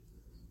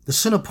The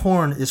sin of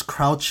porn is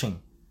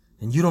crouching,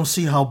 and you don't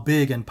see how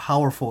big and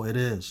powerful it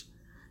is,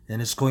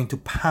 and it's going to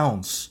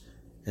pounce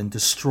and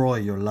destroy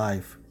your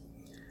life.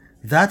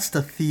 That's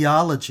the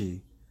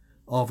theology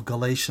of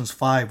Galatians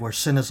 5, where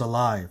sin is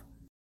alive.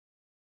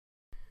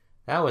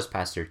 That was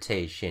Pastor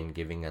Tay Shin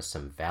giving us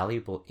some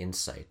valuable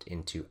insight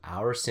into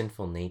our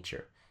sinful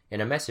nature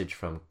in a message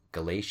from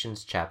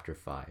Galatians chapter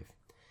 5.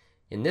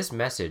 In this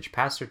message,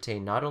 Pastor Tay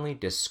not only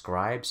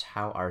describes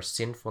how our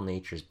sinful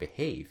natures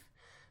behave,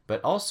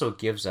 but also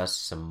gives us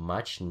some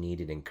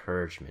much-needed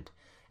encouragement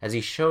as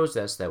he shows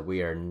us that we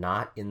are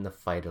not in the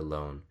fight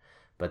alone,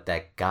 but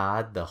that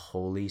God, the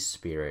Holy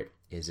Spirit,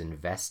 is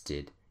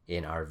invested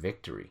in our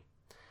victory.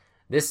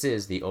 This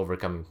is the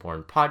Overcoming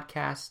Porn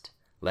podcast.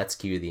 Let's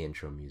cue the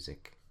intro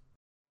music.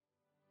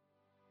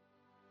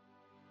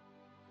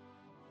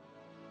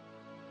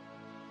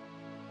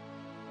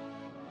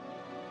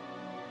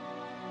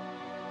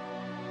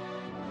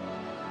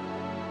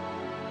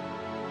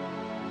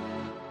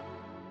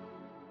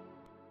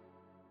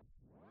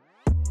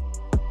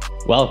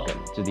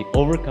 Welcome to the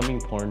Overcoming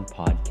Porn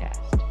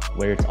podcast,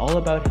 where it's all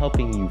about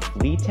helping you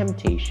flee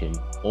temptation,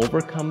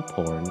 overcome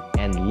porn,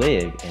 and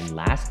live in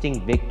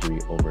lasting victory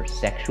over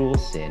sexual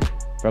sin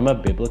from a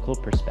biblical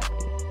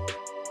perspective.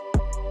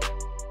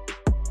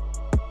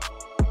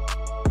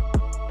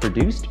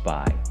 Produced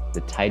by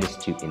the Titus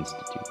II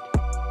Institute.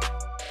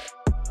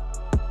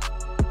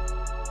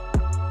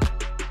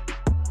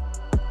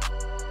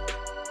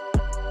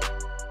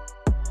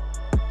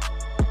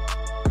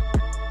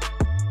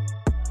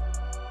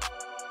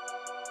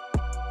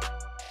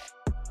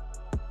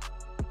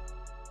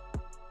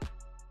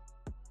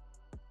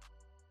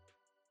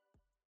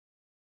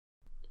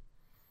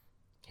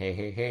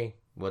 Hey,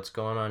 what's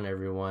going on,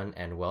 everyone,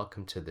 and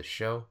welcome to the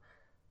show.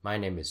 My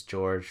name is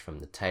George from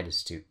the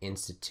Titus II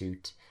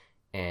Institute,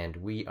 and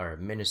we are a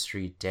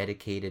ministry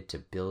dedicated to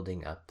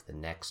building up the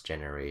next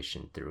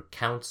generation through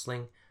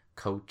counseling,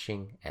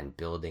 coaching, and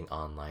building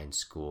online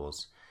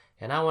schools.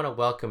 And I want to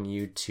welcome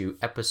you to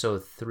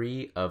episode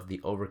 3 of the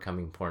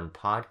Overcoming Porn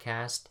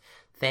podcast.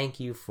 Thank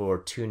you for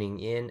tuning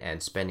in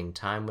and spending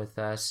time with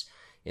us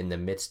in the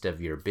midst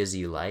of your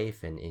busy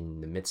life and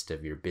in the midst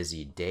of your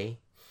busy day.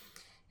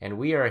 And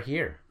we are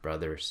here,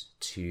 brothers,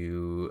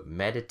 to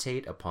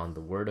meditate upon the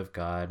Word of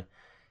God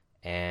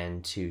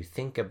and to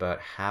think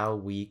about how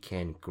we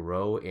can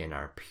grow in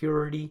our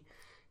purity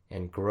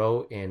and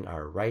grow in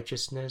our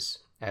righteousness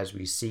as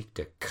we seek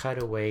to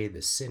cut away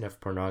the sin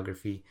of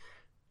pornography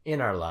in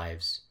our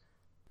lives.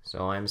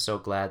 So I'm so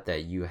glad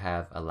that you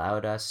have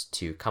allowed us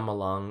to come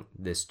along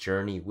this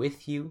journey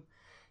with you.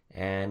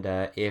 And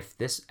if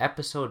this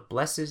episode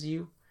blesses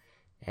you,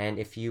 and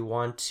if you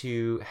want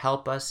to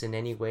help us in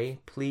any way,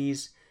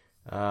 please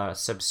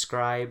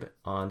subscribe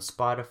on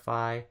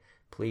Spotify.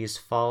 Please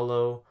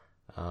follow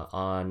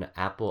on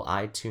Apple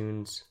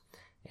iTunes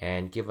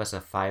and give us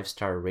a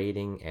 5-star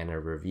rating and a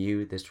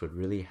review. This would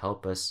really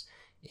help us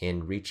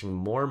in reaching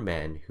more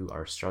men who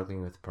are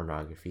struggling with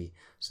pornography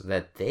so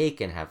that they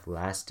can have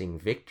lasting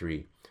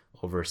victory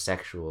over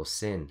sexual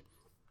sin.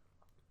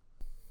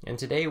 And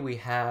today we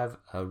have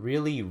a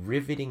really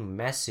riveting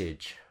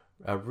message,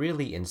 a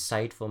really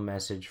insightful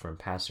message from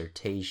Pastor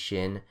Tay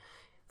Shin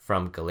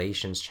from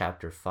Galatians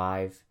chapter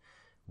 5,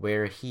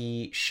 where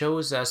he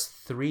shows us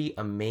 3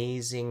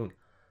 amazing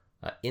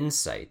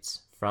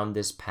insights from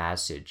this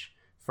passage.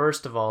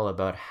 First of all,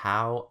 about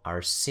how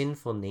our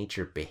sinful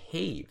nature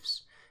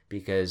behaves,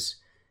 because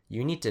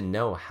you need to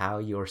know how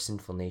your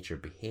sinful nature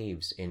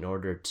behaves in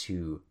order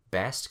to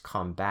best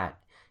combat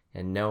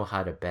and know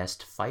how to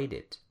best fight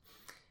it.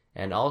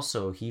 And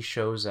also, he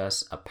shows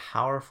us a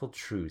powerful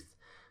truth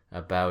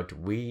about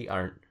we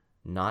are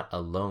not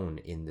alone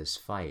in this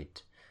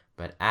fight,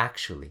 but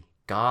actually,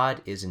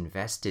 God is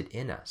invested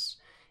in us,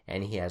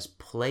 and he has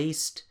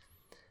placed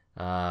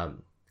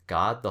God,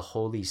 the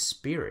Holy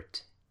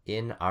Spirit,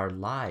 in our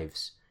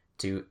lives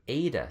to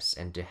aid us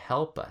and to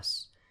help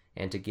us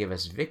and to give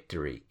us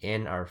victory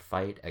in our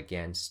fight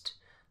against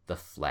the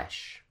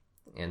flesh.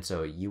 And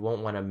so you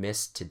won't want to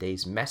miss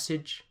today's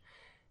message,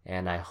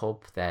 and I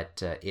hope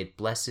that it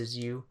blesses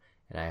you,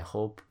 and I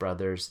hope,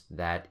 brothers,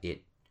 that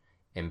it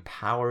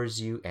empowers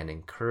you and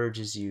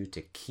encourages you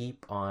to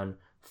keep on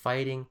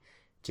fighting,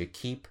 to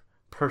keep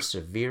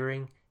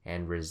persevering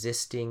and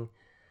resisting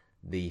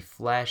the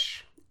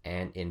flesh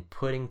and in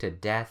putting to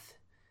death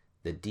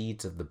the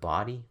deeds of the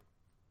body.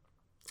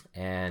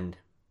 And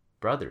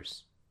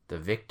brothers, the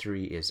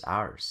victory is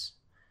ours.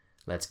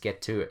 Let's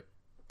get to it.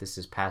 This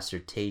is Pastor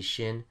Tay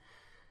Shin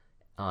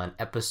on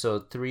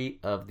episode 3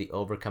 of the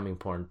Overcoming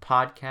Porn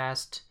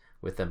podcast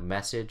with a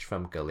message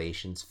from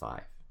Galatians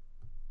 5.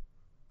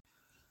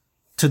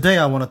 Today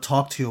I want to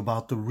talk to you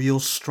about the real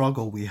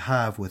struggle we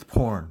have with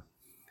porn.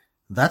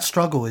 That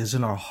struggle is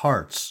in our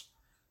hearts,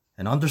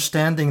 and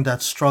understanding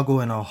that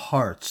struggle in our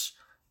hearts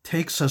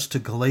takes us to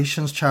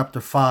Galatians chapter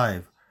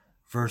 5,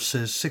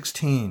 verses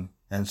 16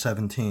 and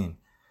 17.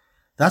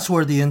 That's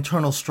where the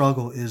internal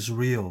struggle is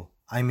real.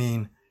 I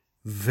mean,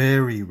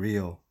 very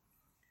real.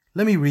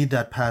 Let me read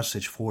that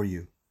passage for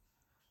you.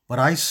 But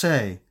I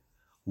say,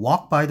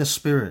 Walk by the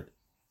Spirit,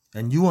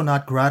 and you will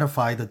not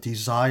gratify the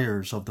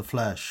desires of the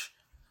flesh.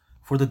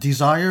 For the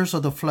desires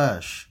of the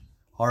flesh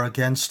are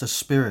against the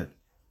Spirit,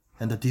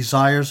 and the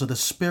desires of the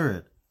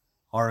Spirit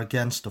are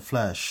against the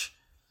flesh.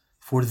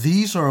 For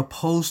these are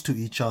opposed to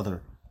each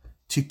other,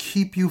 to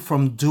keep you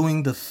from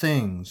doing the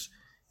things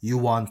you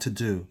want to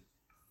do.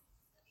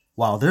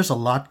 Wow, there's a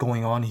lot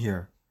going on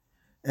here.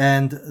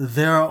 And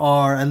there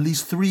are at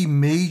least three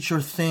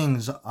major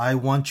things I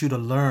want you to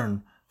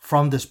learn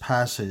from this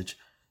passage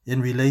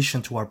in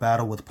relation to our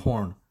battle with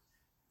porn.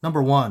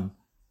 Number one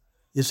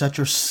is that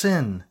your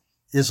sin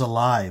is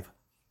alive.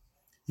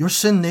 Your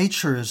sin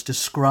nature is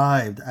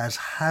described as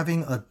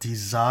having a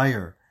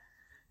desire.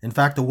 In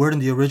fact, the word in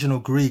the original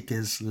Greek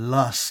is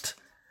lust,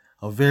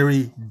 a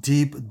very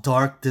deep,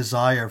 dark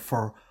desire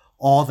for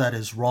all that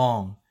is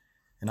wrong.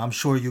 And I'm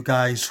sure you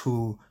guys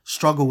who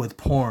struggle with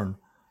porn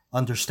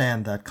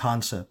understand that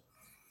concept.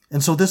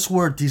 And so this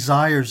word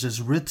desires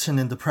is written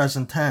in the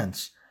present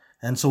tense.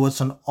 And so it's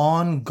an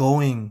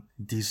ongoing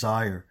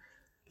desire,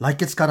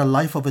 like it's got a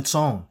life of its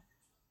own.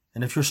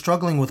 And if you're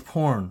struggling with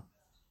porn,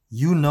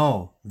 you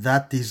know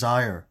that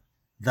desire,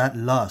 that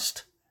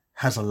lust,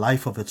 has a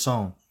life of its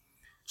own.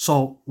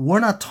 So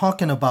we're not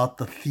talking about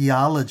the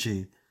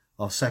theology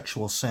of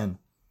sexual sin.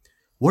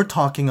 We're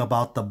talking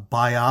about the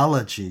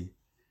biology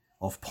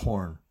of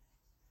porn.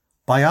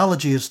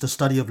 Biology is the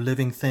study of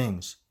living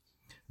things.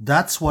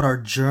 That's what our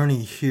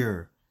journey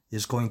here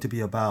is going to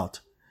be about.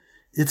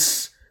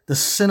 It's the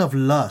sin of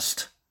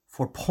lust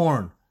for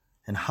porn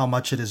and how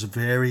much it is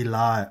very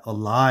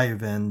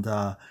alive, and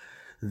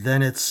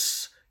then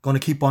it's going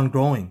to keep on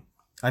growing.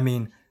 I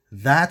mean,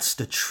 that's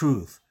the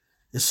truth.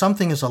 If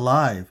something is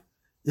alive,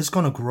 it's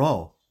going to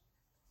grow.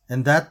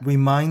 And that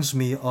reminds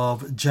me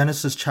of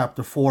Genesis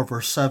chapter 4,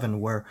 verse 7,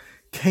 where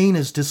Cain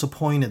is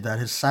disappointed that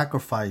his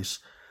sacrifice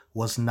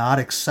was not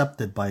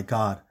accepted by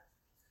God.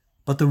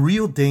 But the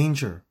real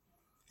danger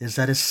is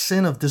that his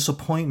sin of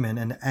disappointment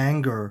and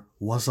anger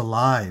was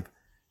alive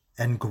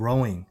and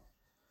growing.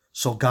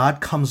 So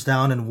God comes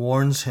down and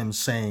warns him,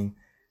 saying,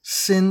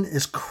 sin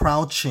is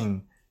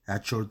crouching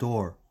at your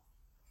door.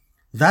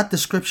 That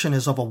description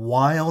is of a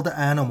wild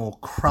animal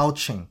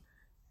crouching,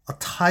 a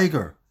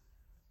tiger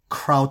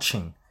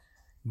crouching,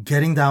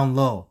 getting down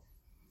low.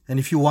 And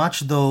if you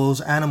watch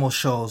those animal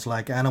shows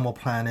like Animal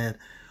Planet,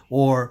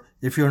 or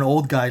if you're an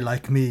old guy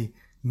like me,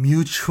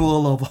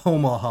 Mutual of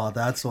Omaha,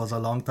 that was a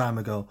long time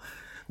ago,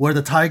 where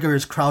the tiger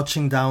is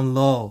crouching down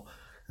low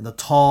and the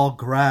tall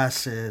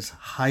grass is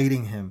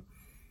hiding him.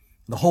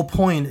 The whole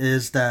point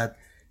is that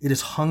it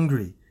is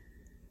hungry,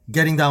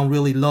 getting down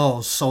really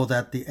low so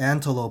that the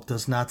antelope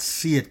does not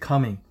see it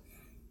coming,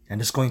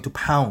 and it's going to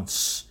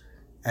pounce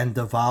and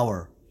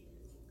devour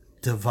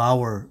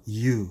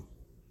you.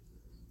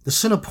 The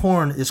sin of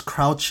porn is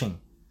crouching,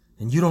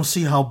 and you don't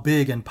see how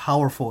big and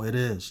powerful it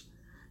is,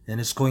 and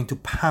it's going to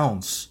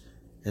pounce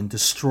and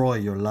destroy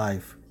your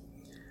life.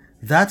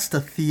 That's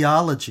the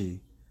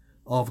theology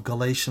of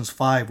Galatians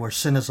 5, where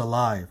sin is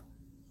alive,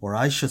 or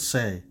I should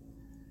say,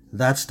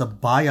 that's the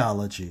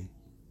biology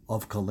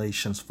of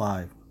Galatians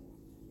 5.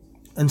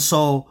 And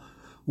so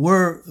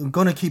we're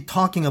going to keep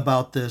talking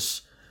about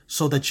this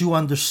so that you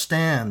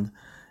understand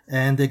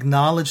and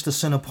acknowledge the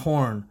sin of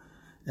porn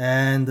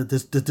and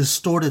the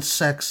distorted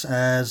sex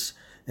as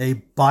a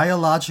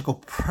biological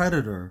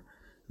predator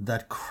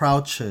that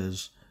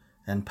crouches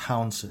and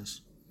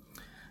pounces.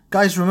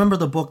 Guys, remember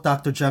the book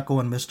Dr. Jekyll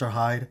and Mr.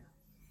 Hyde?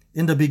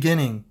 In the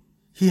beginning,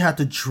 he had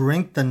to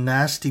drink the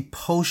nasty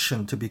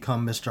potion to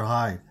become Mr.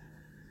 Hyde.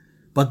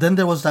 But then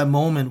there was that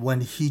moment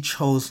when he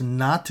chose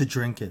not to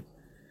drink it.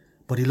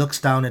 But he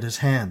looks down at his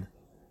hand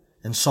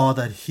and saw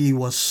that he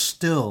was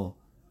still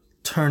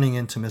turning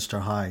into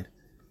Mr. Hyde.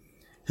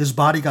 His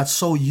body got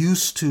so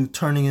used to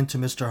turning into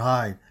Mr.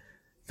 Hyde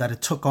that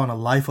it took on a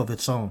life of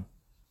its own.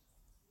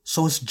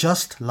 So it's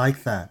just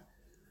like that.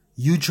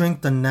 You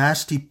drink the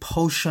nasty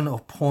potion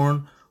of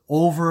porn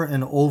over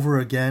and over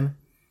again,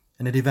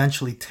 and it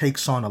eventually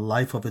takes on a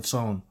life of its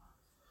own.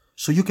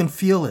 So you can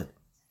feel it.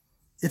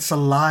 It's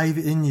alive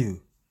in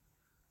you.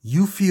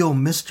 You feel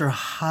Mr.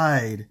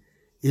 Hyde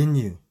in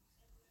you.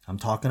 I'm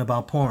talking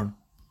about porn.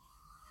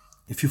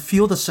 If you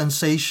feel the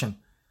sensation,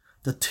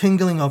 the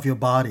tingling of your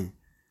body,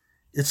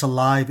 it's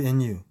alive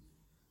in you.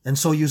 And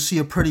so you see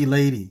a pretty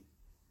lady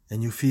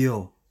and you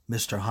feel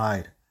Mr.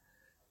 Hyde.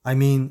 I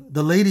mean,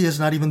 the lady is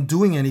not even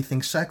doing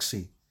anything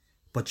sexy,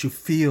 but you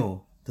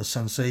feel the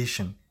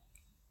sensation.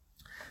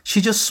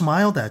 She just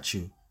smiled at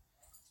you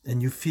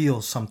and you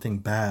feel something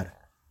bad.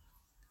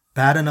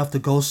 Bad enough to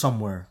go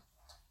somewhere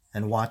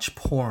and watch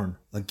porn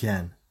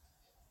again.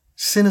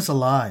 Sin is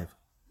alive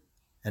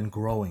and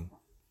growing.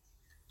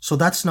 So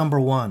that's number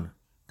one,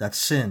 that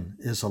sin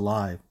is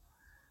alive.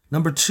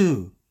 Number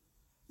two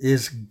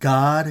is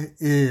God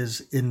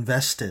is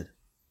invested.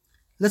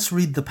 Let's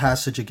read the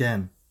passage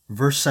again.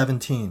 Verse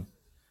 17.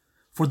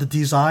 For the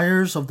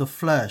desires of the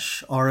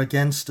flesh are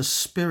against the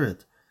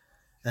spirit,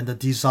 and the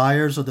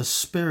desires of the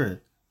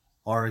spirit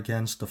are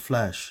against the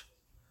flesh.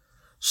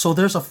 So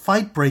there's a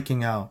fight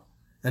breaking out,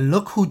 and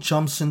look who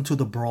jumps into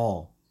the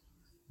brawl.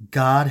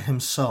 God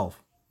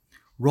himself,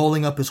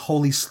 rolling up his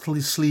holy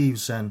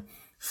sleeves and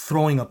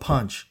throwing a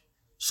punch.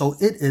 So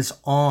it is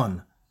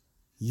on.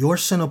 Your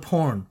sin of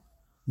porn,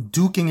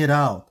 duking it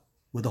out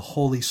with the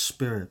Holy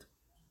Spirit.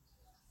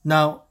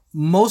 Now,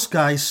 most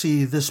guys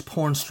see this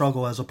porn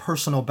struggle as a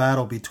personal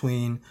battle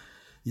between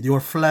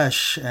your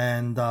flesh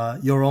and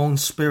your own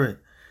spirit.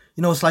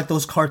 You know, it's like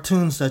those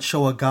cartoons that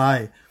show a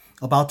guy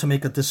about to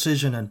make a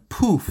decision and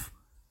poof,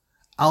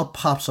 out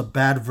pops a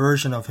bad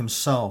version of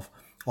himself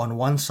on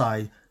one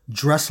side,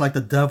 dressed like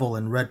the devil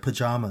in red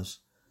pajamas.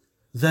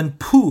 Then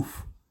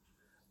poof,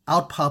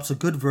 out pops a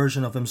good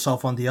version of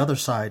himself on the other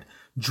side,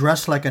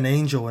 dressed like an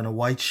angel in a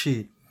white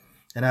sheet.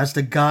 And as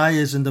the guy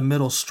is in the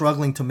middle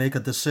struggling to make a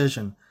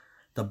decision,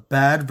 the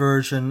bad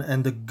version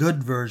and the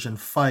good version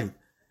fight,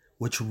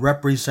 which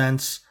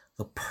represents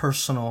the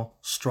personal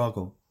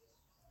struggle.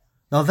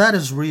 Now that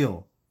is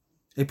real.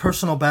 A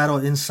personal battle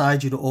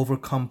inside you to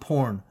overcome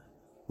porn,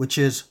 which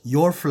is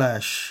your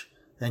flesh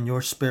and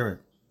your spirit.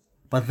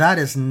 But that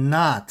is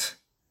not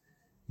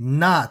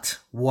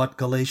what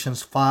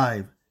Galatians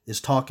 5 is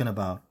talking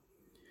about.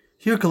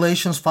 Here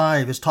Galatians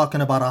 5 is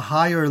talking about a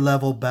higher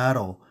level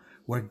battle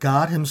where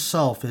God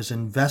himself is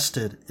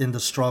invested in the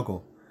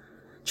struggle.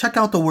 Check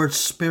out the word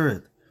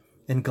spirit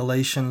in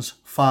Galatians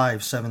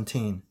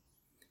 5:17.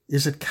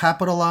 Is it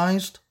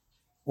capitalized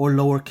or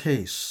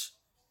lowercase?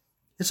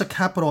 It's a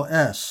capital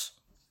S.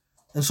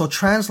 And so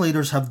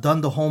translators have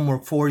done the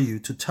homework for you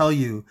to tell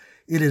you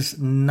it is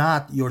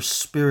not your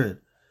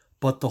spirit,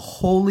 but the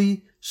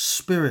Holy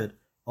Spirit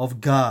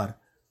of God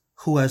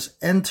who has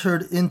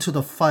entered into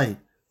the fight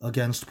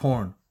against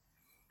porn.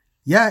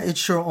 Yeah,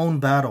 it's your own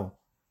battle,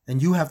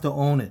 and you have to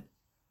own it.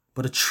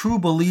 But a true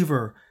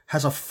believer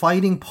has a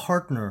fighting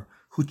partner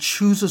who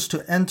chooses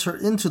to enter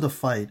into the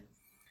fight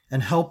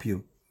and help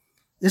you.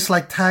 It's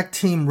like tag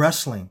team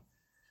wrestling.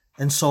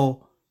 And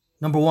so,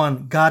 number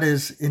one, God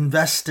is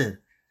invested.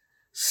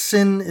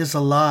 Sin is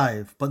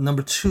alive. But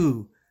number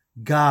two,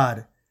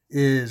 God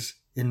is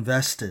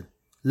invested.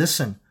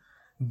 Listen,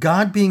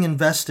 God being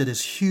invested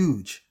is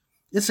huge.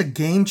 It's a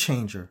game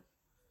changer.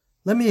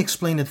 Let me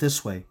explain it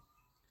this way.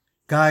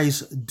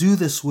 Guys, do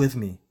this with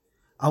me.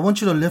 I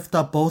want you to lift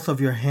up both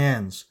of your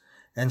hands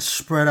and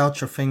spread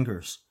out your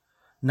fingers.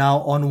 Now,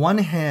 on one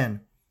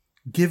hand,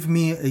 give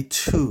me a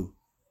 2,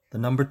 the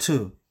number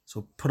 2.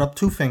 So put up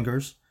 2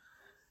 fingers.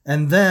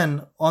 And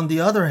then on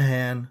the other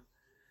hand,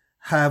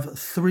 have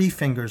 3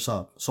 fingers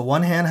up. So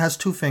one hand has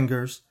 2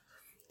 fingers.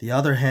 The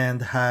other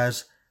hand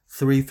has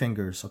 3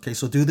 fingers. Okay,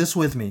 so do this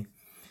with me.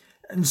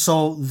 And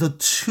so the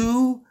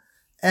 2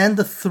 and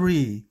the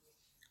 3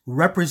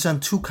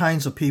 represent 2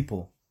 kinds of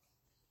people.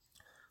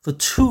 The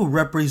 2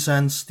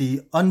 represents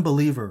the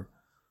unbeliever,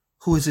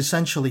 who is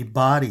essentially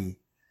body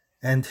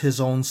and his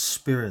own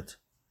spirit.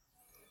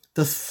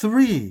 The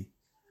 3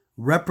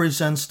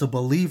 represents the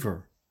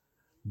believer,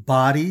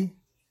 body,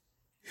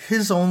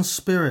 his own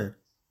spirit,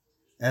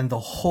 and the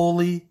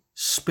Holy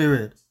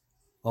Spirit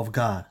of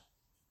God.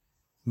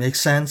 Make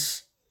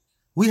sense?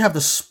 We have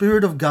the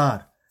Spirit of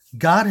God,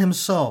 God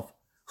himself,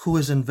 who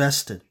is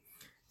invested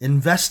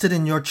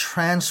in your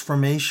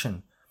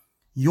transformation,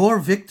 your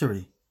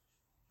victory.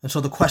 And so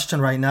the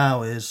question right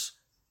now is,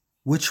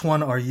 which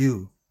one are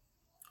you?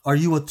 Are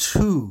you a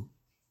 2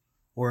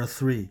 or a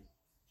 3?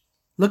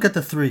 Look at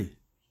the 3.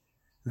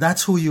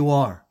 That's who you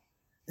are.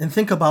 And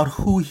think about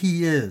who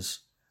he is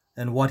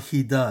and what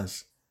he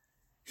does.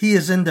 He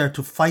is in there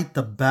to fight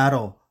the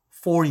battle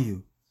for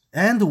you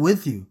and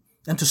with you,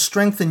 and to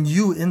strengthen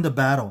you in the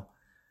battle,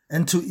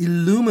 and to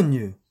illumine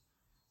you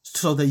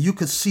so that you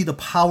could see the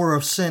power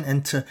of sin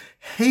and to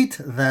hate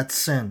that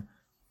sin,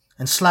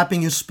 and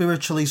slapping you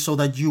spiritually so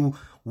that you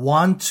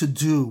want to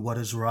do what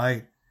is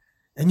right.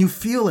 And you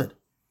feel it.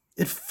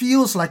 It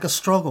feels like a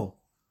struggle.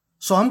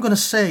 So I'm going to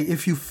say,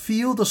 if you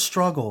feel the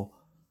struggle,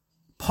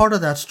 part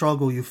of that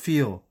struggle you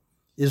feel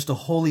is the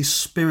Holy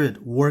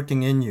Spirit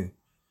working in you.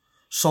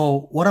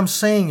 So what I'm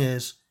saying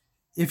is,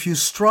 if you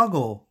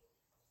struggle,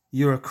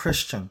 you're a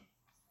Christian.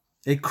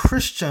 A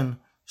Christian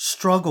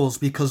struggles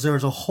because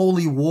there's a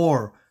holy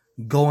war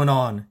going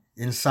on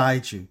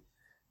inside you.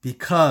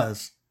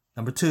 Because,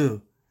 number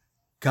 2,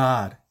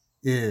 God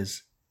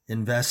is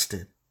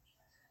invested.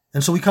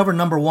 And so we covered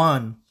number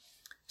 1,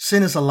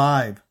 sin is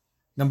alive.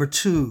 Number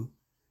 2,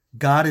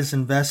 God is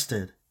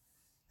invested.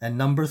 And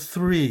number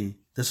 3,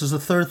 this is the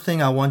third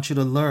thing I want you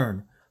to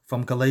learn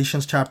from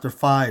Galatians chapter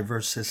 5,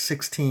 verses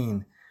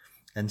 16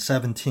 and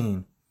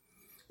 17,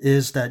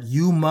 is that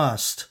you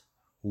must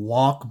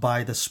walk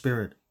by the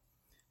Spirit.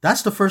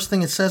 That's the first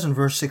thing it says in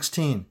verse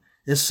 16.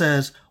 It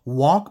says,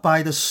 walk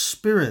by the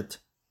Spirit,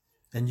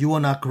 and you will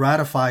not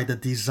gratify the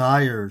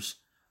desires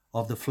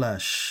of the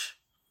flesh.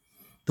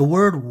 The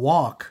word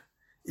walk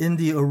in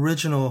the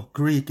original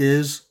Greek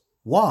is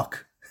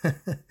walk.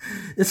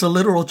 It's a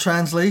literal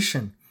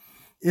translation.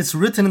 It's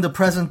written in the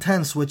present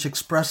tense, which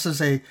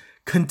expresses a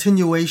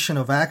continuation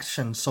of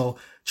action. So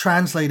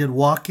translated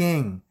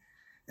walking.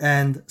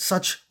 And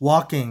such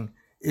walking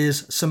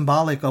is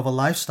symbolic of a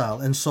lifestyle.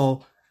 And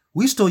so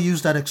we still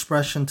use that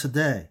expression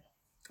today.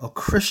 A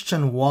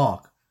Christian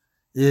walk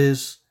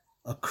is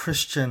a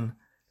Christian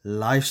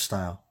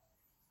lifestyle.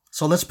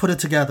 So let's put it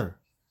together.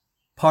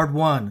 Part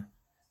 1,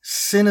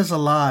 sin is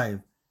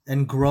alive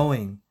and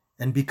growing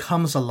and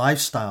becomes a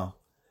lifestyle.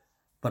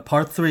 But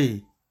part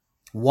 3,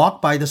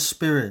 walk by the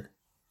Spirit,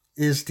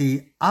 is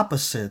the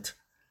opposite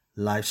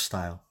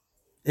lifestyle,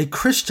 a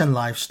Christian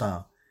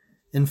lifestyle.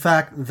 In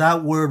fact,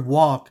 that word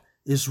walk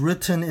is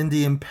written in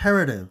the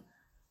imperative,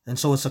 and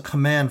so it's a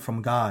command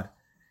from God.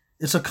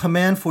 It's a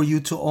command for you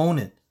to own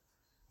it.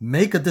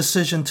 Make a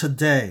decision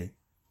today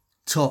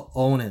to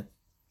own it.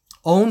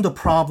 Own the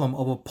problem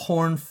of a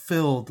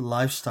porn-filled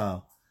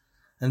lifestyle,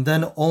 and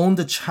then own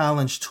the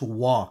challenge to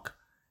walk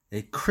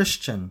a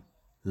Christian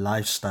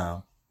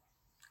lifestyle.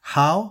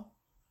 How?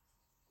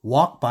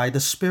 Walk by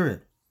the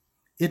Spirit.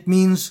 It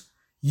means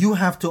you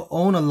have to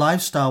own a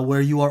lifestyle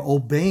where you are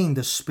obeying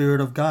the Spirit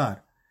of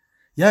God.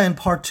 Yeah, in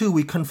part 2,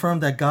 we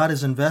confirmed that God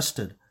is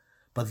invested,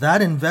 but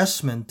that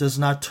investment does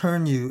not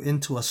turn you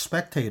into a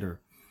spectator.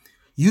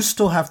 You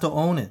still have to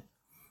own it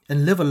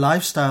and live a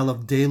lifestyle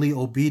of daily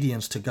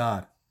obedience to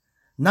God.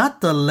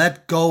 Not the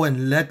let go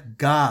and let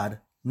God,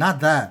 not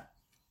that.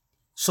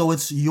 So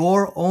it's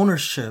your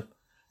ownership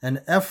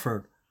and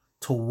effort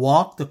to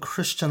walk the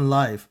Christian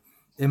life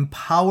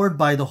empowered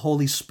by the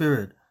Holy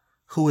Spirit,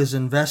 who is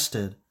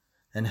invested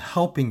and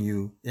helping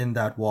you in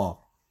that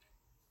walk.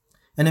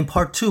 And in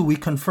part 2, we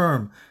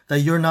confirm that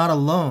you're not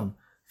alone,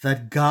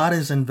 that God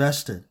is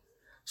invested.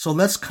 So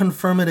let's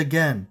confirm it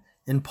again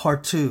in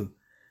part 2,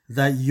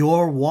 that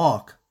your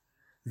walk,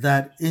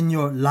 that in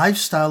your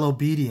lifestyle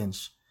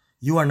obedience,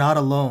 you are not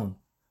alone,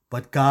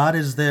 but God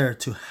is there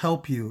to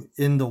help you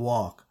in the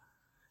walk.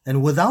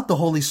 And without the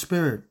Holy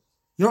Spirit,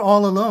 you're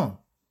all alone,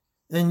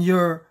 and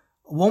you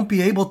won't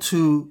be able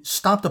to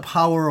stop the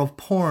power of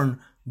porn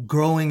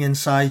growing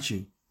inside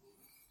you.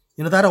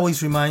 You know, that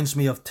always reminds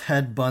me of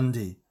Ted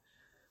Bundy,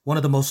 one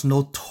of the most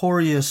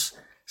notorious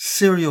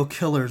serial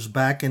killers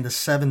back in the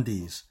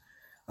 70s.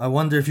 I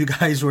wonder if you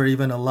guys were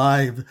even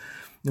alive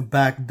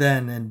back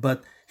then.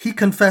 But he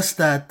confessed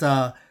that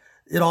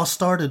it all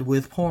started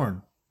with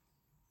porn.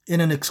 In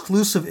an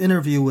exclusive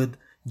interview with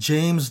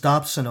James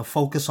Dobson of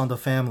Focus on the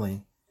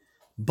Family,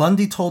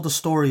 Bundy told the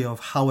story of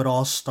how it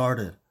all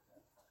started.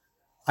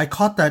 I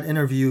caught that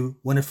interview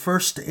when it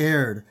first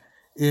aired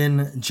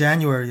in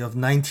January of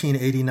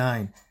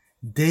 1989,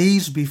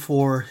 days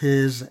before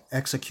his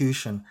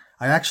execution.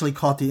 I actually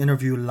caught the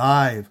interview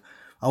live.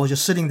 I was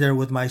just sitting there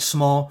with my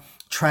small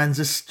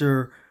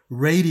transistor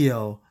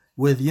radio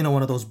with,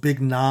 one of those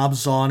big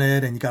knobs on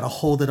it, and you got to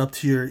hold it up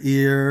to your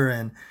ear.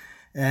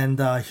 And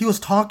he was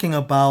talking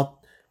about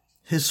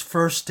his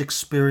first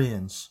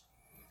experience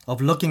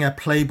of looking at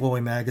Playboy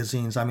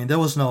magazines. I mean, there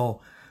was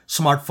no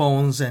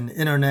smartphones and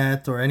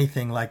internet or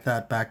anything like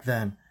that back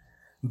then.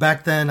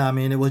 Back then, I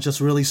mean, it was just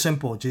really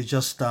simple. You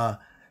just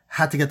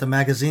had to get the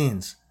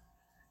magazines.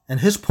 And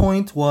his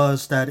point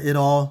was that it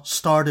all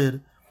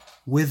started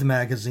with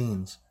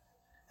magazines.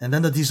 And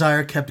then the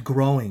desire kept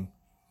growing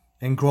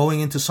and growing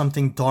into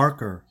something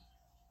darker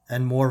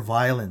and more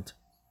violent.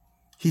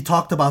 He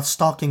talked about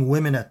stalking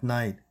women at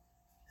night,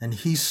 and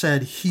he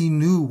said he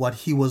knew what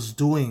he was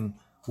doing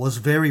was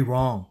very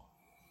wrong,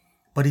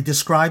 but he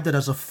described it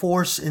as a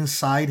force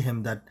inside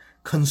him that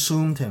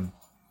consumed him.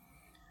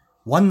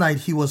 One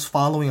night he was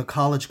following a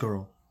college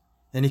girl,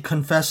 and he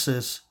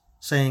confesses,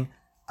 saying,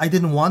 "I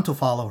didn't want to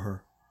follow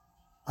her.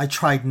 I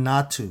tried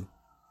not to,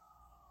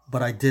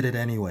 but I did it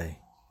anyway."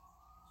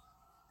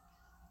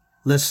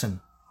 Listen,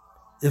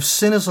 if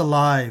sin is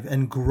alive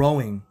and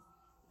growing,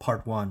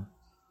 part 1,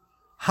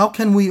 how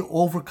can we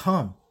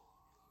overcome?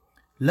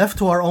 Left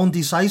to our own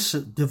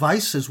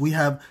devices, we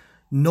have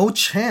no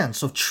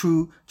chance of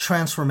true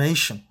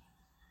transformation.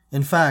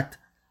 In fact,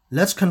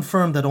 let's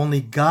confirm that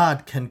only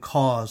God can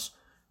cause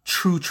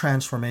true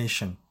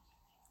transformation,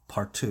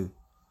 part 2.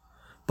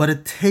 But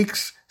it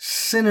takes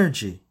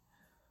synergy.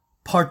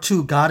 Part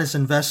 2, God is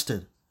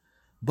invested,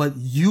 but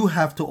you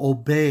have to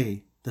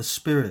obey the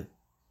Spirit,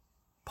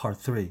 part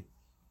 3.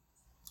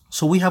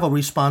 So we have a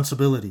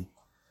responsibility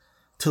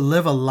to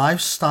live a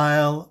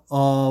lifestyle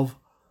of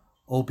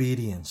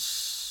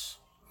obedience.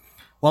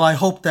 Well, I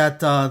hope that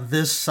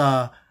this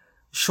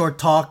short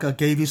talk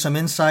gave you some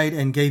insight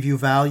and gave you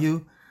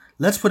value.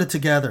 Let's put it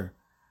together.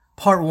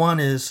 Part 1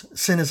 is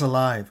sin is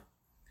alive.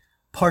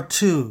 Part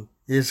 2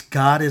 is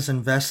God is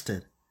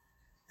invested.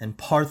 And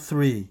part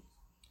 3,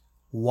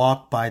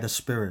 walk by the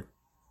Spirit.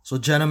 So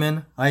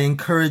gentlemen, I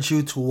encourage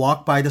you to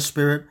walk by the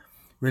Spirit,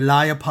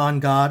 rely upon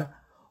God,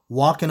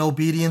 walk in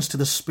obedience to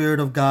the Spirit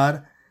of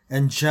God,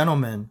 and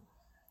gentlemen,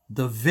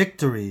 the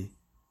victory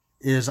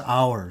is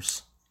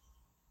ours.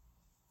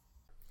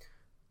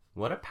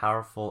 What a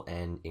powerful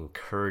and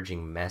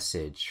encouraging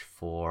message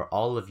for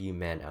all of you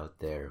men out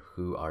there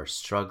who are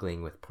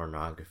struggling with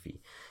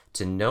pornography,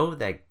 to know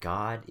that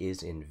God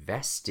is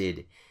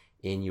invested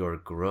in your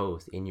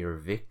growth, in your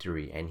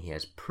victory, and He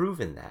has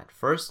proven that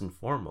first and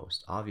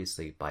foremost,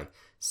 obviously, by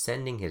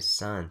sending His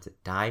Son to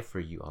die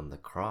for you on the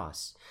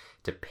cross,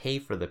 to pay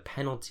for the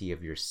penalty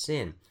of your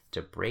sin,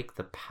 to break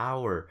the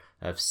power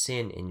of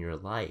sin in your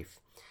life.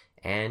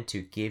 and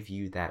to give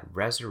you that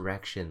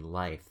resurrection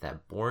life,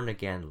 that born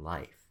again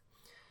life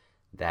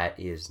that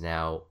is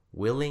now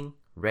willing,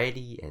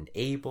 ready, and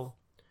able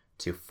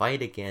to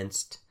fight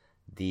against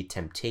the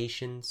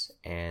temptations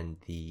and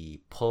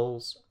the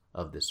pulls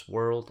of this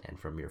world and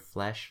from your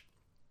flesh.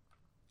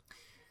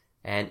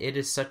 And it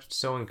is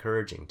so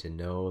encouraging to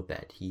know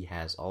that He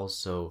has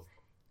also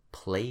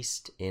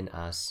placed in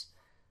us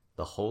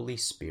the Holy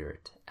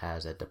Spirit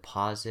as a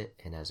deposit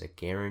and as a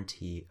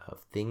guarantee of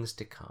things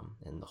to come.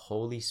 And the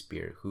Holy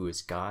Spirit, who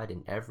is God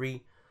in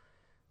every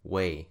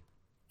way,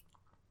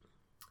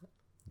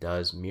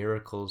 does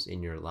miracles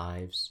in your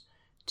lives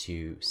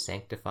to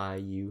sanctify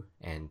you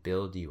and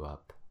build you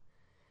up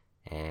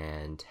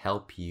and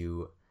help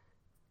you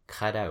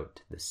cut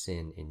out the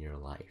sin in your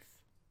life.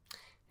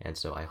 And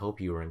so I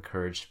hope you were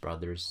encouraged,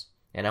 brothers.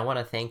 And I want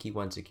to thank you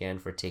once again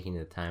for taking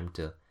the time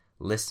to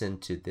listen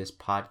to this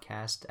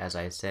podcast. As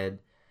I said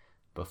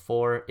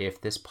before,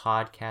 if this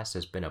podcast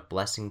has been a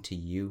blessing to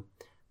you,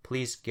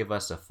 please give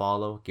us a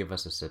follow, give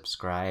us a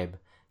subscribe,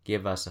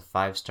 give us a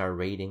 5-star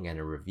rating and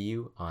a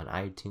review on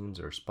iTunes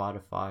or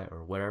Spotify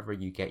or wherever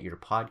you get your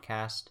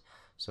podcast,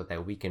 so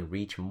that we can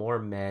reach more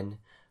men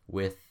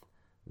with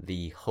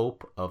the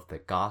hope of the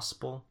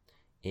gospel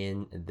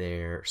in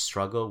their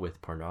struggle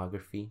with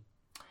pornography.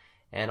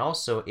 And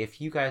also, if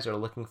you guys are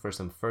looking for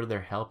some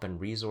further help and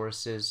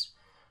resources,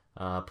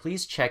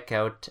 please check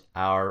out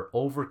our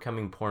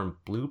Overcoming Porn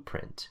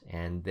Blueprint.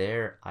 And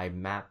there I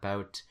map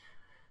out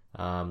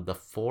the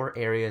 4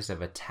 areas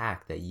of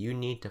attack that you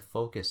need to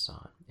focus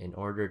on in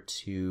order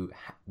to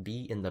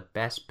be in the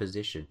best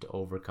position to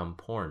overcome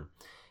porn.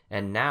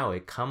 And now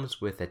it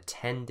comes with a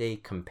 10-day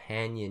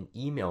companion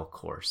email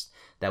course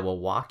that will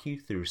walk you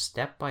through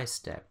step by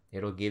step.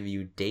 It'll give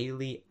you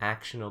daily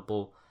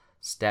actionable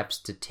steps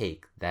to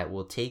take that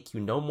will take you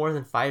no more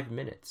than 5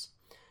 minutes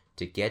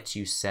to get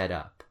you set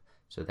up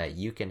so that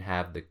you can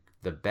have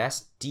the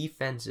best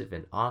defensive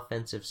and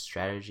offensive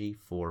strategy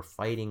for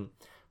fighting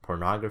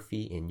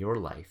pornography in your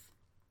life.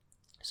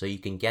 So you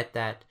can get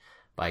that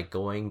by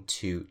going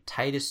to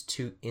Titus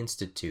 2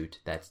 Institute.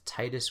 That's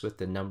Titus with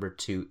the number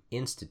 2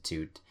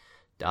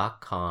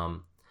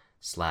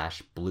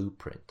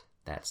 institute.com/blueprint.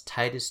 That's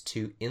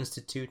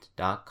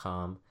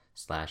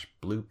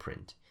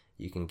Titus2institute.com/blueprint.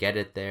 You can get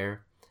it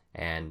there.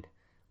 And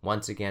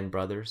once again,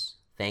 brothers,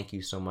 thank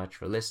you so much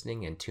for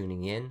listening and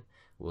tuning in.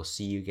 We'll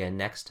see you again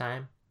next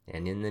time.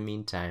 And in the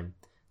meantime,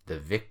 the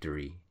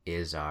victory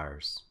is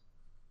ours.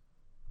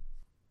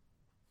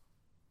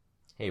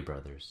 Hey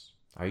brothers,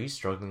 are you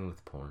struggling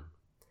with porn?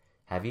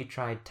 Have you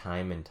tried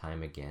time and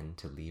time again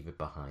to leave it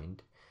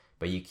behind,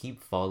 but you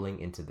keep falling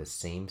into the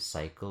same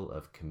cycle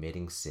of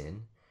committing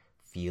sin,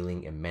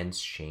 feeling immense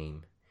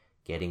shame,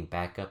 getting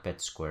back up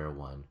at square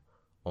one,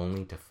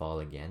 only to fall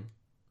again?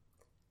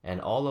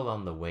 And all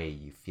along the way,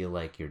 you feel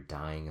like you're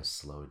dying a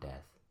slow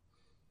death.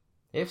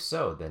 If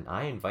so, then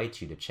I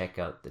invite you to check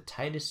out the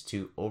Titus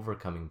 2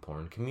 Overcoming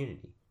Porn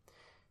community.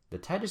 The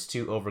Titus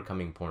 2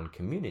 Overcoming Porn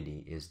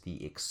community is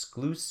the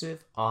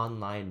exclusive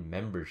online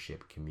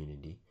membership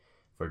community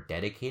for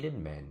dedicated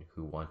men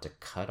who want to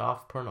cut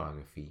off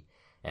pornography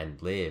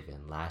and live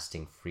in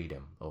lasting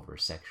freedom over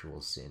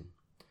sexual sin.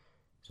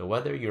 So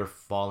whether you're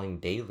falling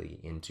daily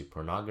into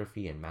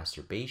pornography and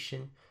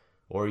masturbation,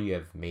 or you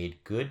have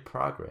made good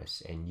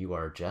progress and you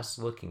are just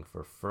looking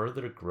for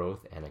further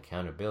growth and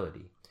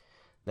accountability,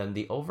 then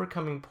the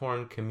Overcoming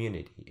Porn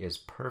community is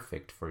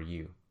perfect for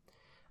you.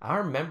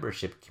 Our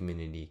membership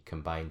community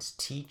combines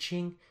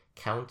teaching,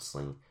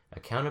 counseling,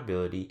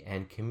 accountability,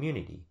 and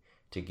community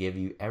to give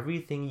you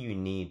everything you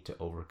need to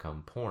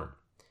overcome porn.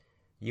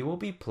 You will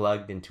be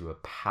plugged into a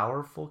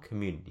powerful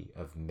community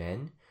of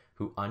men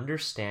who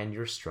understand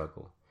your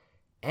struggle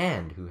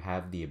and who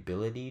have the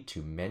ability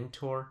to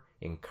mentor,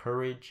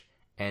 encourage,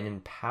 and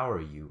empower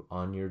you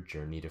on your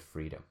journey to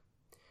freedom.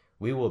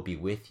 We will be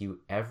with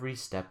you every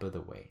step of the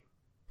way.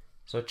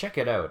 So check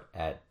it out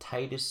at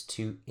Titus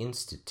 2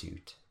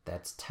 Institute.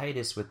 That's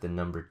Titus with the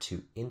number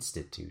 2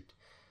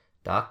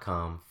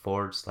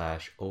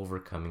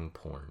 institute.com/overcoming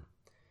porn.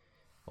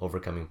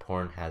 Overcoming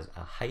Porn has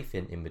a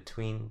hyphen in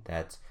between.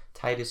 That's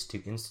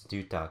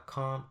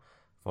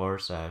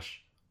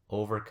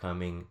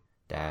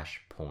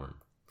Titus2institute.com/overcoming-porn.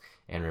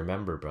 And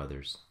remember,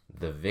 brothers,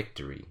 the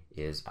victory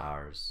is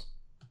ours.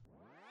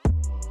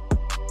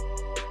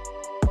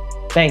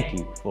 Thank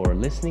you for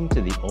listening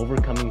to the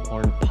Overcoming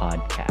Porn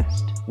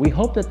podcast. We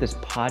hope that this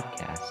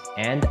podcast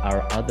and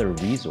our other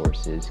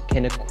resources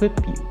can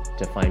equip you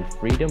to find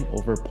freedom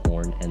over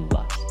porn and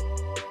lust.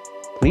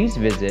 Please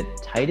visit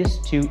Titus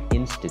 2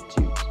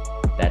 Institute.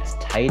 That's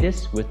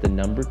Titus with the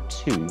number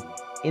 2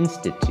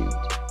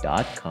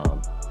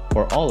 institute.com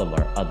for all of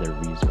our other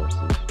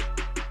resources.